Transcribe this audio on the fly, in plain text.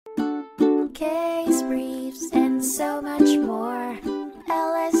case briefs, and so much more.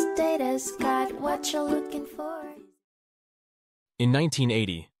 LSData's got what you're looking for. In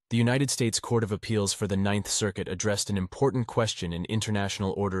 1980, the United States Court of Appeals for the Ninth Circuit addressed an important question in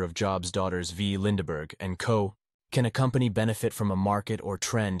International Order of Jobs Daughters v. Lindeburg and Co. Can a company benefit from a market or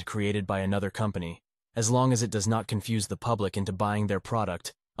trend created by another company, as long as it does not confuse the public into buying their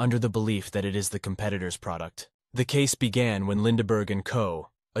product under the belief that it is the competitor's product? The case began when Lindeburg and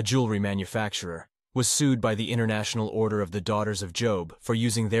Co., a jewelry manufacturer, was sued by the International Order of the Daughters of Job for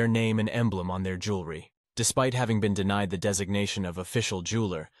using their name and emblem on their jewelry. Despite having been denied the designation of official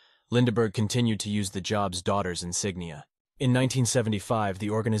jeweler, Lindeburg continued to use the Job's Daughters insignia. In 1975, the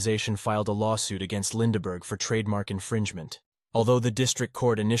organization filed a lawsuit against Lindeburg for trademark infringement. Although the district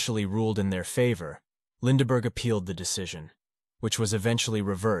court initially ruled in their favor, Lindeburg appealed the decision, which was eventually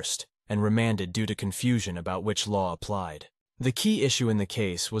reversed and remanded due to confusion about which law applied. The key issue in the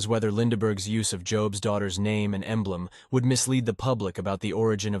case was whether Lindeburg's use of Job's Daughter's name and emblem would mislead the public about the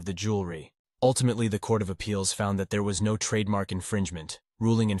origin of the jewelry. Ultimately, the Court of Appeals found that there was no trademark infringement,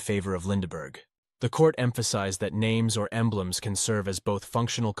 ruling in favor of Lindeburg. The court emphasized that names or emblems can serve as both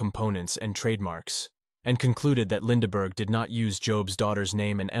functional components and trademarks, and concluded that Lindeburg did not use Job's Daughter's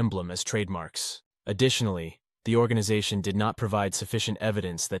name and emblem as trademarks. Additionally, the organization did not provide sufficient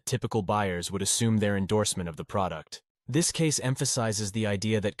evidence that typical buyers would assume their endorsement of the product. This case emphasizes the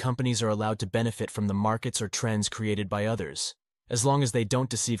idea that companies are allowed to benefit from the markets or trends created by others, as long as they don't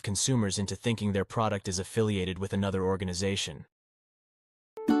deceive consumers into thinking their product is affiliated with another organization.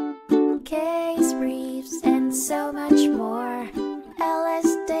 Case briefs, and so much more.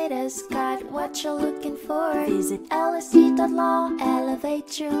 LSData's got what you're looking for. Visit lsd.law,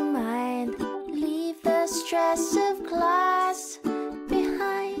 elevate your mind. Leave the stress of class.